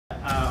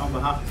on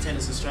behalf of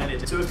Tennis Australia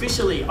to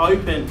officially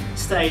open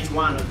stage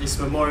 1 of this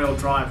Memorial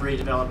Drive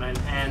redevelopment,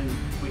 and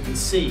we can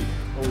see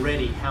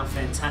already how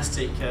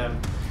fantastic the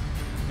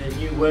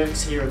new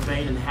works here have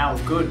been and how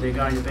good they're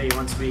going to be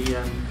once we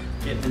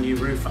get the new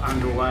roof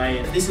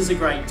underway. This is a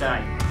great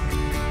day.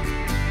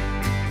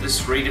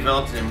 This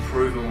redeveloped and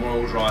improved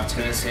Memorial Drive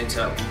Tennis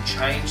Centre will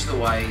change the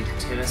way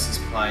tennis is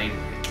played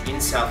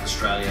in South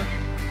Australia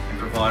and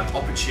provide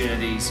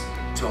opportunities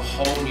to a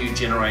whole new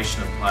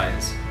generation of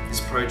players. This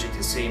project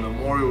has seen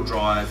Memorial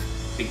Drive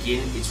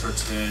begin its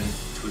return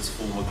to its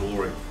former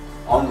glory.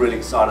 I'm really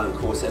excited, of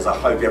course, as I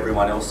hope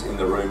everyone else in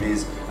the room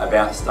is,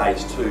 about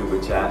stage 2,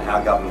 which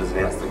our government has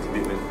announced the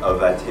commitment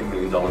of $10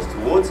 million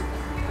towards.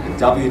 The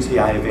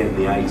WTA event and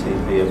the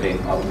ATP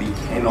event, we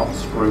cannot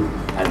screw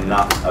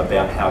enough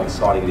about how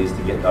exciting it is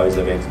to get those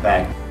events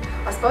back.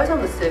 I suppose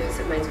on the surface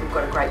it means we've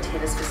got a great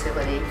tennis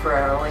facility for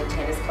our elite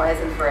tennis players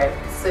and for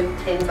our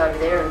super tens over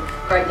there, and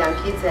great young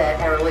kids,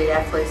 our elite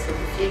athletes of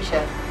the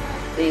future.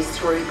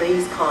 Through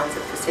these kinds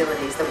of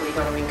facilities that we're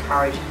going to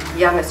encourage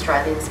young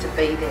Australians to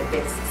be their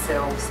best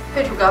selves. The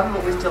federal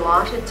government was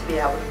delighted to be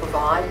able to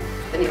provide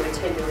the nearly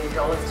 $10 million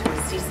to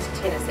assist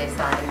Tennis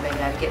SA in being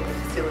able to get the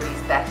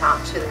facilities back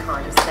up to the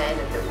kind of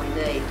standard that we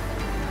need.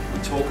 We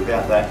talk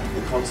about that,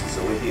 the concerts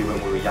that were here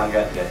when we were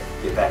younger, to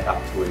get back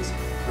up to its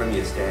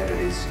premier standard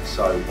is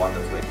so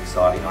wonderfully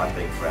exciting, I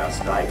think, for our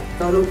state.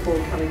 I look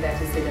forward to coming back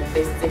to see the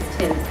best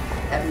tennis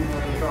at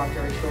Memorial Drive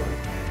very shortly.